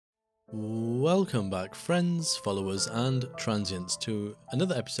Welcome back, friends, followers, and transients, to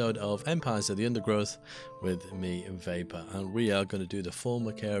another episode of Empires of the Undergrowth with me, Vapor, and we are going to do the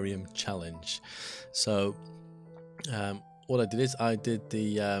Formicarium challenge. So, what I did is I did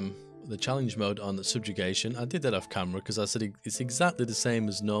the challenge mode on the subjugation. I did that off camera because I said it's exactly the same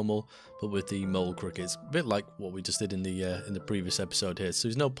as normal, but with the mole crickets, a bit like what we just did in the previous episode here. So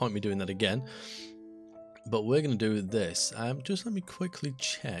there's no point me doing that again. But we're going to do this. Just let me quickly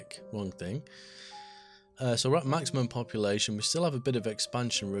check one thing. So we're at maximum population. We still have a bit of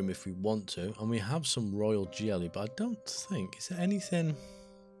expansion room if we want to. And we have some royal jelly. But I don't think... Is there anything...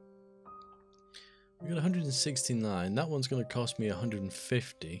 We got 169. That one's going to cost me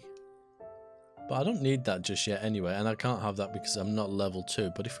 150. But I don't need that just yet anyway. And I can't have that because I'm not level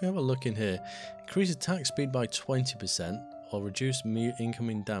 2. But if we have a look in here. Increase attack speed by 20%. Or reduce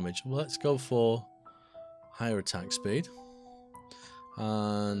incoming damage. Well, let's go for... higher attack speed,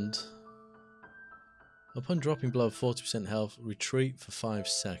 and upon dropping below 40% health, retreat for 5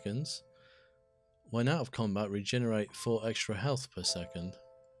 seconds. When out of combat, regenerate 4 extra health per second.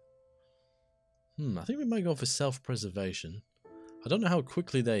 I think we might go for self-preservation. I don't know how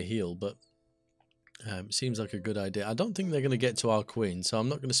quickly they heal, but it seems like a good idea. I don't think they're going to get to our queen, so I'm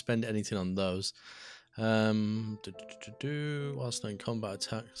not going to spend anything on those. Whilst not in combat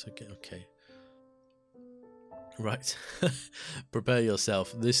attacks, okay. Right, prepare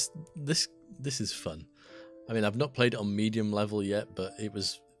yourself. This is fun. I mean, I've not played it on medium level yet, but it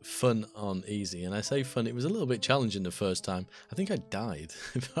was fun on easy. And I say fun, it was a little bit challenging the first time. I think I died,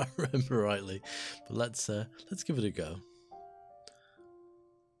 if I remember rightly. But let's give it a go.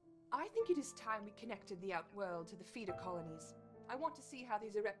 I think it is time we connected the outworld to the feeder colonies. I want to see how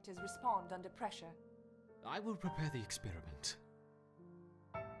these ereptors respond under pressure. I will prepare the experiment.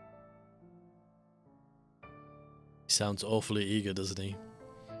 He sounds awfully eager, doesn't he?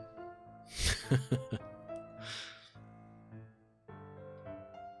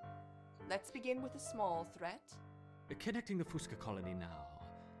 Let's begin with a small threat. Connecting the Fusca colony now.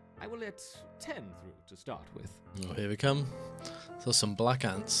 I will let 10 through to start with. Oh, here we come. So some black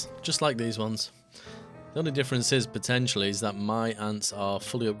ants, just like these ones. The only difference is, potentially, is that my ants are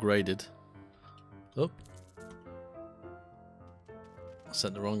fully upgraded. Oh.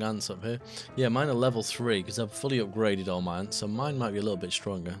 Set the wrong ants up here. Yeah, mine are level 3 because I've fully upgraded all my ants, so mine might be a little bit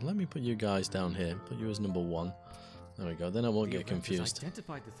stronger. Let me put you guys down here. Put you as number 1. There we go. Then I won't get confused.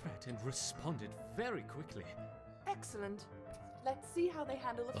 Identified the threat and responded very quickly. Excellent. Let's see how they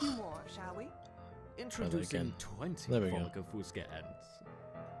handle a few more, shall we? Introducing 20 there we go. Fusca ants.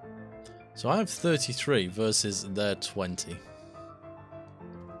 So I have 33 versus their 20.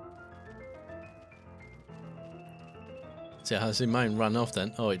 See, I see mine ran off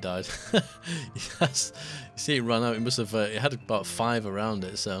then. Oh, it died. Yes. You see it ran out. It must have, it had about 5 around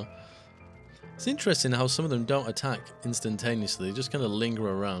it, so. It's interesting how some of them don't attack instantaneously. They just kind of linger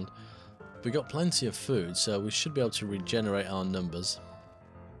around. We got plenty of food, so we should be able to regenerate our numbers.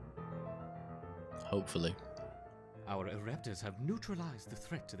 Hopefully. Our ereptors have neutralized the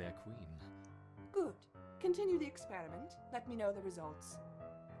threat to their queen. Good. Continue the experiment. Let me know the results.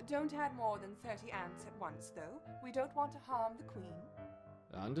 Don't add more than 30 ants at once, though. We don't want to harm the queen.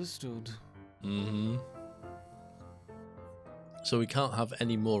 Understood. So we can't have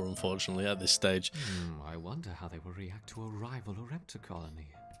any more, unfortunately, at this stage. I wonder how they will react to a rival ereptor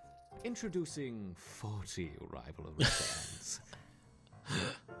colony. Introducing 40 rival ereptor ants.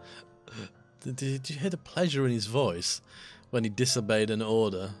 Did you hear the pleasure in his voice when he disobeyed an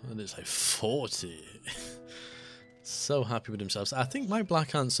order? And it's like 40. So happy with himself. I think my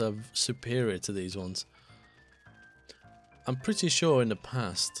black ants are superior to these ones. I'm pretty sure in the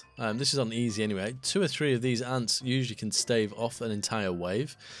past, this is on easy anyway, 2 or 3 of these ants usually can stave off an entire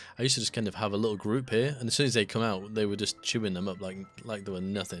wave. I used to just kind of have a little group here, and as soon as they come out, they were just chewing them up like they were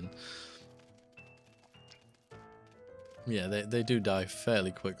nothing. Yeah, they do die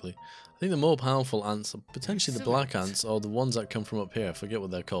fairly quickly. I think the more powerful ants are potentially the black ants, or the ones that come from up here. I forget what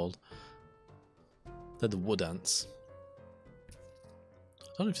they're called. They're the wood ants.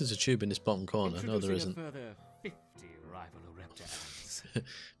 I don't know if there's a tube in this bottom corner. No, there isn't. A further 50 rival ereptor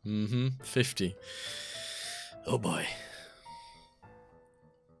ants. 50. Oh boy.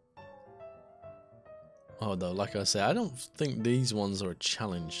 Oh no, like I say, I don't think these ones are a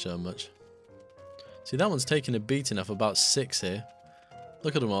challenge so much. See, that one's taking a beating off about 6 here.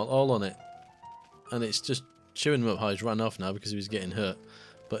 Look at them all on it. And it's just chewing him up how he's run off now because he was getting hurt.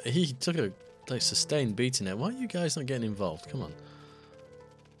 But he took a sustained beating there. Why are you guys not getting involved? Come on.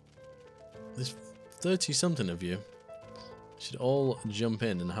 There's 30 something of you. Should all jump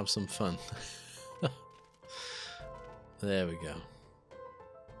in and have some fun. There we go.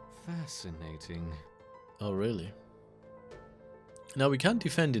 Fascinating. Oh, really? Now, we can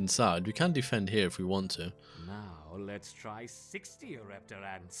defend inside. We can defend here if we want to. Now, let's try 60 Raptor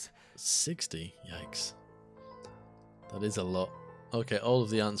ants. 60? Yikes. That is a lot. Okay, all of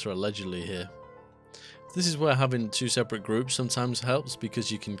the ants are allegedly here. This is where having two separate groups sometimes helps,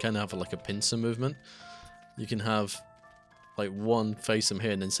 because you can kind of have like a pincer movement. You can have like one face them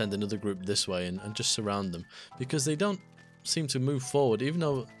here and then send another group this way and just surround them. Because they don't seem to move forward, even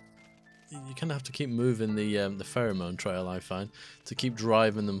though you kind of have to keep moving the pheromone trail, I find, to keep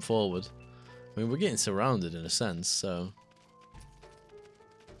driving them forward. I mean, we're getting surrounded in a sense, so...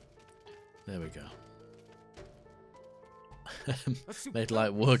 There we go. Made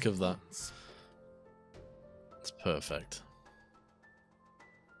light work of that. It's perfect.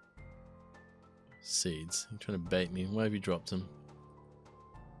 Seeds. You're trying to bait me. Why have you dropped them?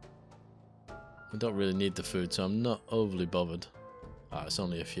 I don't really need the food, so I'm not overly bothered. Ah, it's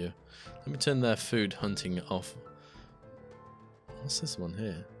only a few. Let me turn their food hunting off. What's this one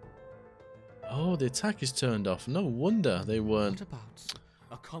here? Oh, the attack is turned off. No wonder they weren't. What about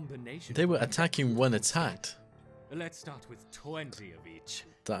a combination? They were attacking when attacked. Let's start with 20 of each.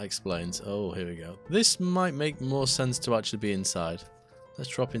 That explains. Oh, here we go. This might make more sense to actually be inside. Let's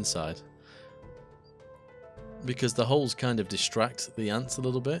drop inside. Because the holes kind of distract the ants a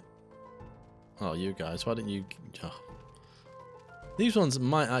little bit. Oh, you guys, why don't you... Oh. These ones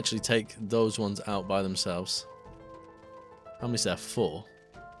might actually take those ones out by themselves. How many is there? 4?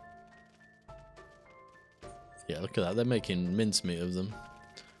 Yeah, look at that. They're making mincemeat of them.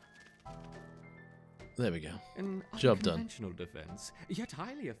 There we go. An Job done. Unconventional defense, yet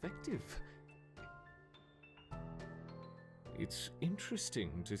highly effective. It's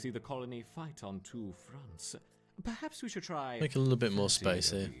interesting to see the colony fight on 2 fronts. Perhaps we should try... Make a little bit more 30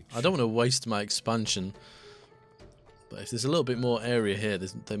 space of here. each. I don't want to waste my expansion. But if there's a little bit more area here,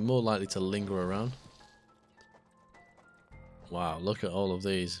 they're more likely to linger around. Wow, look at all of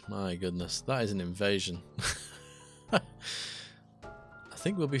these. My goodness, that is an invasion. I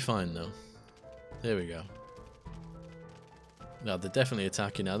think we'll be fine though. There we go. Now they're definitely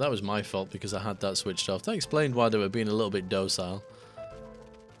attacking now. That was my fault because I had that switched off. That explained why they were being a little bit docile.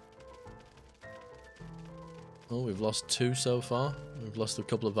 Oh, we've lost 2 so far. We've lost a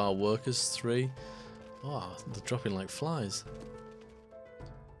couple of our workers, 3. Oh, they're dropping like flies.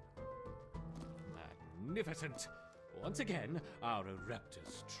 Magnificent. Once again, our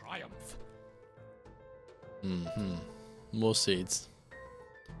raptors triumph. More seeds.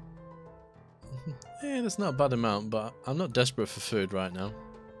 Yeah, that's not a bad amount, but I'm not desperate for food right now.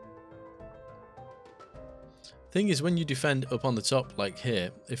 Thing is, when you defend up on the top, like here,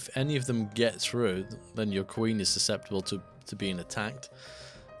 if any of them get through, then your queen is susceptible to being attacked.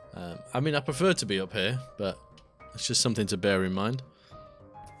 I mean, I prefer to be up here, but it's just something to bear in mind.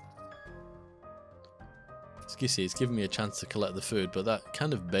 You see, it's giving me a chance to collect the food, but that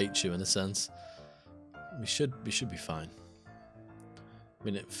kind of baits you in a sense. We should be fine. I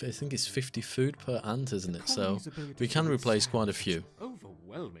mean, I think it's 50 food per ant, isn't it? So we can replace quite a few.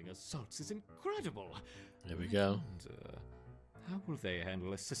 Overwhelming assaults is incredible. There we go. And, how will they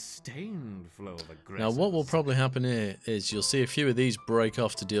handle a sustained flow of aggressors? Now, what will probably happen here is you'll see a few of these break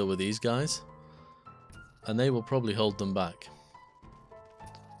off to deal with these guys, and they will probably hold them back.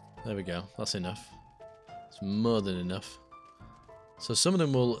 There we go. That's enough. It's more than enough. So some of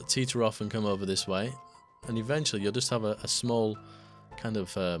them will teeter off and come over this way, and eventually you'll just have a small kind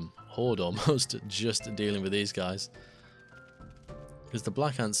of horde almost just dealing with these guys. Because the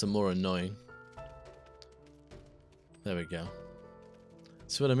black ants are more annoying. There we go.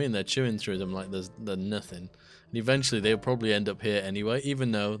 See what I mean? They're chewing through them like they're nothing. And eventually they'll probably end up here anyway,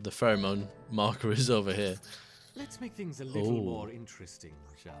 even though the pheromone marker is over here. Let's make things a little more interesting,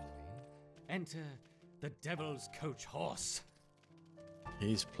 shall we? Enter the Devil's Coach Horse.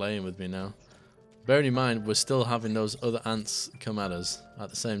 He's playing with me now. Bearing in mind, we're still having those other ants come at us at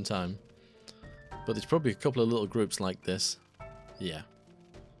the same time. But there's probably a couple of little groups like this. Yeah.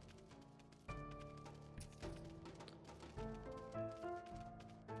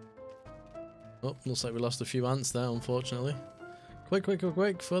 Oh, looks like we lost a few ants there, unfortunately. Quick, quick, quick,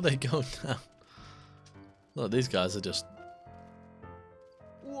 quick, before they go down. Look, these guys are just...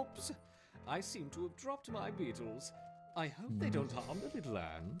 Whoops! I seem to have dropped my beetles. I hope they don't harm the little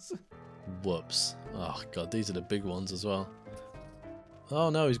ants. Whoops. Oh, God, these are the big ones as well. Oh,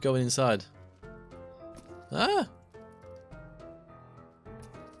 no, he's going inside. Ah!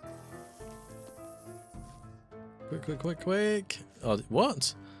 Quick, quick, quick, quick. Oh,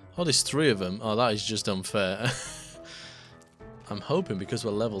 what? Oh, there's 3 of them. Oh, that is just unfair. I'm hoping because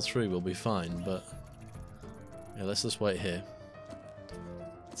we're level 3 we'll be fine, but... Yeah, let's just wait here.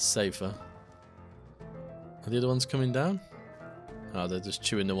 It's safer. Are the other ones coming down? Oh, they're just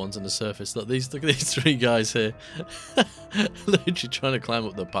chewing the ones on the surface. Look at these 3 guys here. Literally trying to climb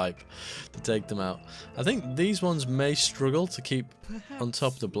up the pipe to take them out. I think these ones may struggle to keep on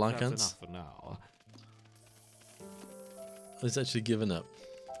top of the black ants. Enough for now. It's actually given up.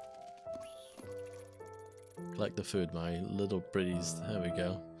 Collect the food, my little pretties. There we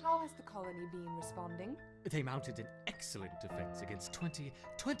go. How has the colony been responding? They mounted an excellent defense against 20,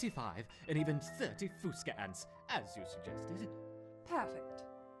 25, and even 30 Fuska ants, as you suggested. Perfect.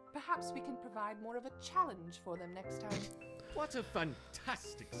 Perhaps we can provide more of a challenge for them next time. What a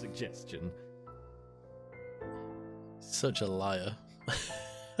fantastic suggestion. Such a liar.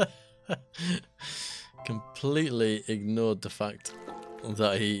 Completely ignored the fact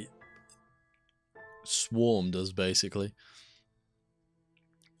that he swarmed us, basically.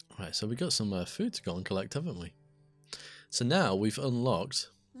 Right, so we got some food to go and collect, haven't we? So now we've unlocked...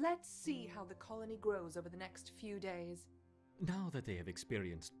 Let's see how the colony grows over the next few days. Now that they have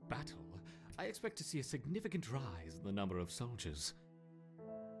experienced battle, I expect to see a significant rise in the number of soldiers.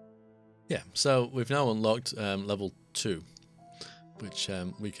 Yeah, so we've now unlocked level 2, which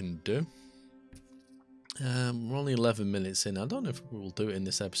we can do. We're only 11 minutes in. I don't know if we'll do it in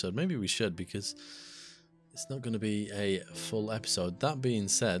this episode. Maybe we should, because it's not going to be a full episode. That being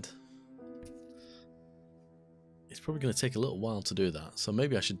said, it's probably going to take a little while to do that. So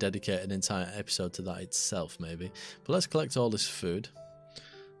maybe I should dedicate an entire episode to that itself, maybe. But let's collect all this food.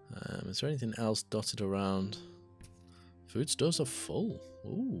 Is there anything else dotted around? Food stores are full.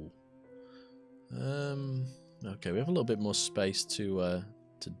 Ooh. Okay, we have a little bit more space to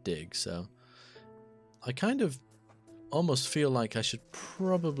dig, so I kind of almost feel like I should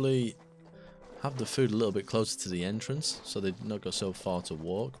probably have the food a little bit closer to the entrance, so they've not got so far to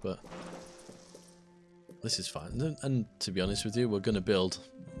walk, but this is fine. And to be honest with you, we're going to build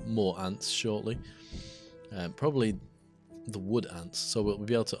more ants shortly. Probably the wood ants, so we'll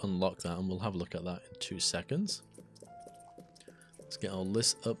be able to unlock that, and we'll have a look at that in 2 seconds. Let's get all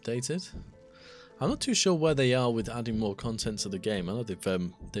this updated. I'm not too sure where they are with adding more content to the game. I know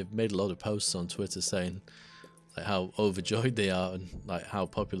they've made a lot of posts on Twitter saying like how overjoyed they are and like how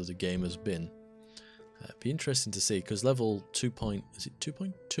popular the game has been. Be interesting to see, because level 2. Is it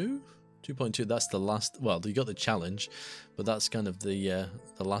 2.2? 2.2. That's the last. Well, you got the challenge, but that's kind of the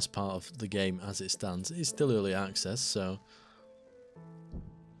last part of the game as it stands. It's still early access, so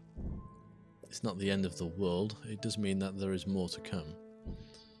it's not the end of the world. It does mean that there is more to come.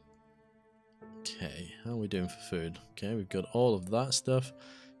 Okay, how are we doing for food? Okay, we've got all of that stuff.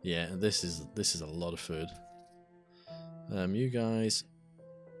 Yeah, this is a lot of food. You guys,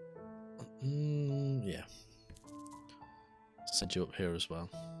 yeah. Set you up here as well.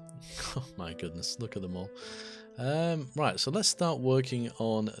 Oh my goodness, look at them all. Right, so let's start working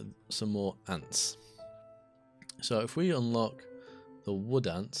on some more ants. So if we unlock the wood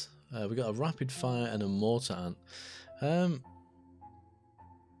ant, we've got a rapid fire and a mortar ant.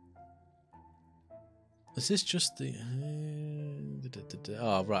 Is this just the...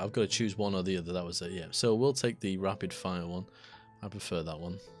 Oh, right, I've got to choose one or the other. That was it, yeah. So we'll take the rapid fire one. I prefer that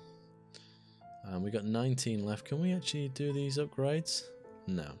one. We got 19 left. Can we actually do these upgrades?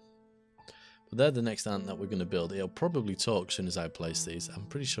 No. But they're the next ant that we're going to build. It'll probably talk as soon as I place these. I'm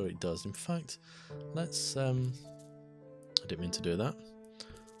pretty sure it does. In fact, let's... I didn't mean to do that.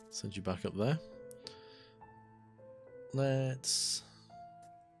 Send you back up there. Let's...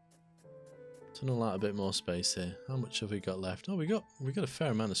 tunnel out a bit more space here. How much have we got left? Oh, we got a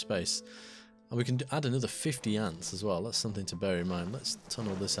fair amount of space. And we can add another 50 ants as well. That's something to bear in mind. Let's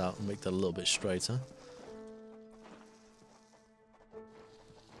tunnel this out and make that a little bit straighter.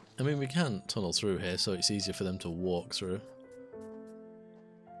 I mean, we can tunnel through here, so it's easier for them to walk through.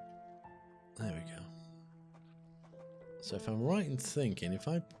 There we go. So if I'm right in thinking, if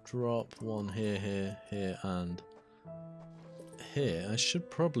I drop one here, here, here, and here, I should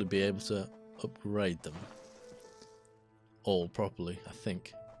probably be able to upgrade them all properly, I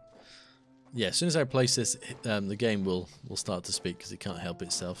think. Yeah, as soon as I place this, the game will start to speak because it can't help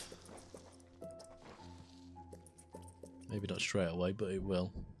itself. Maybe not straight away, but it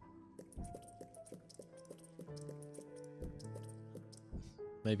will.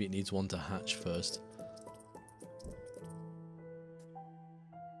 Maybe it needs one to hatch first.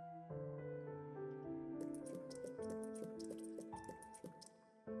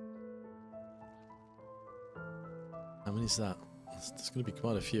 How many is that? There's going to be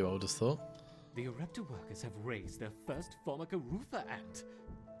quite a few, I would have thought. The Erepta workers have raised their first Formicarium ant.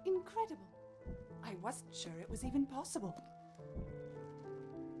 Incredible. I wasn't sure it was even possible.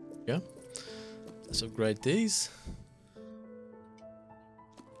 Yeah. Let's upgrade these.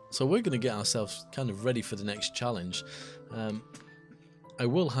 So we're going to get ourselves kind of ready for the next challenge. I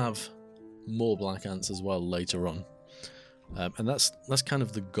will have more black ants as well later on. And that's kind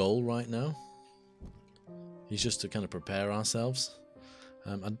of the goal right now. Is just to kind of prepare ourselves.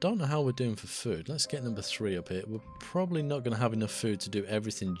 I don't know how we're doing for food. Let's get number 3 up here. We're probably not going to have enough food to do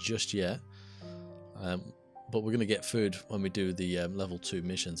everything just yet. But we're going to get food when we do the level 2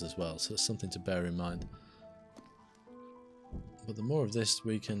 missions as well. So it's something to bear in mind. But the more of this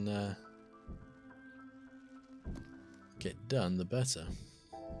we can get done, the better.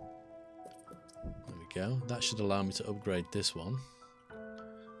 There we go. That should allow me to upgrade this one.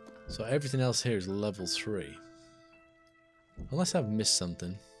 So everything else here is level 3. Unless I've missed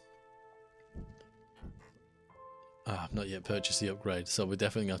something. I've not yet purchased the upgrade, so we're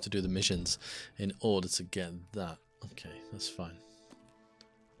definitely going to have to do the missions in order to get that. Okay, that's fine.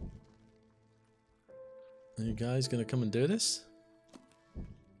 Are you guys going to come and do this?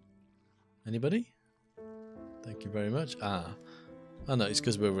 Anybody? Thank you very much. Oh no, it's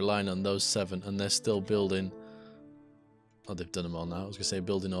because we're relying on those 7 and they're still building. Oh, they've done them all now. I was going to say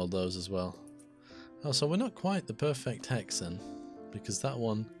building all those as well. Oh, so we're not quite the perfect hex then, because that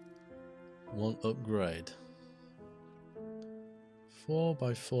one won't upgrade. 4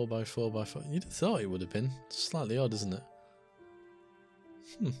 by 4 by 4 by 4. You'd have thought it would have been. It's slightly odd, isn't it?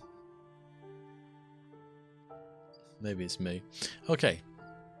 Maybe it's me. Okay.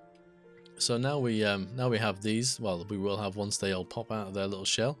 So now we have these. Well, we will have once they all pop out of their little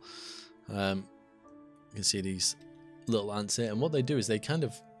shell. You can see these little ants here, and what they do is they kind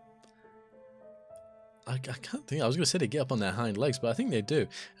of. I can't think. I was going to say they get up on their hind legs, but I think they do,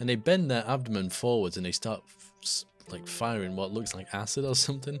 and they bend their abdomen forwards and they start like firing what looks like acid or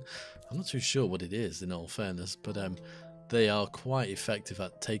something. I'm not too sure what it is, in all fairness, but they are quite effective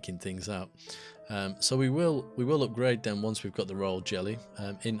at taking things out. So we will upgrade them once we've got the royal jelly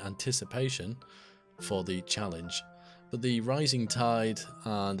in anticipation for the challenge. But the rising tide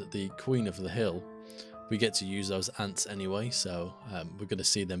and the queen of the hill, we get to use those ants anyway, so we're going to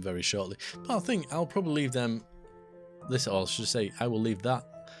see them very shortly. But I think I'll probably leave them this, or I should say I will leave that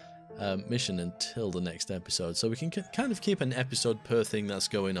mission until the next episode, so we can kind of keep an episode per thing that's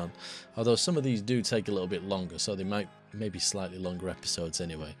going on, although some of these do take a little bit longer, so they might maybe slightly longer episodes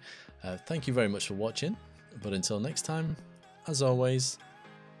anyway. Thank you very much for watching, but until next time, as always,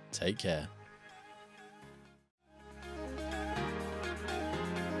 take care.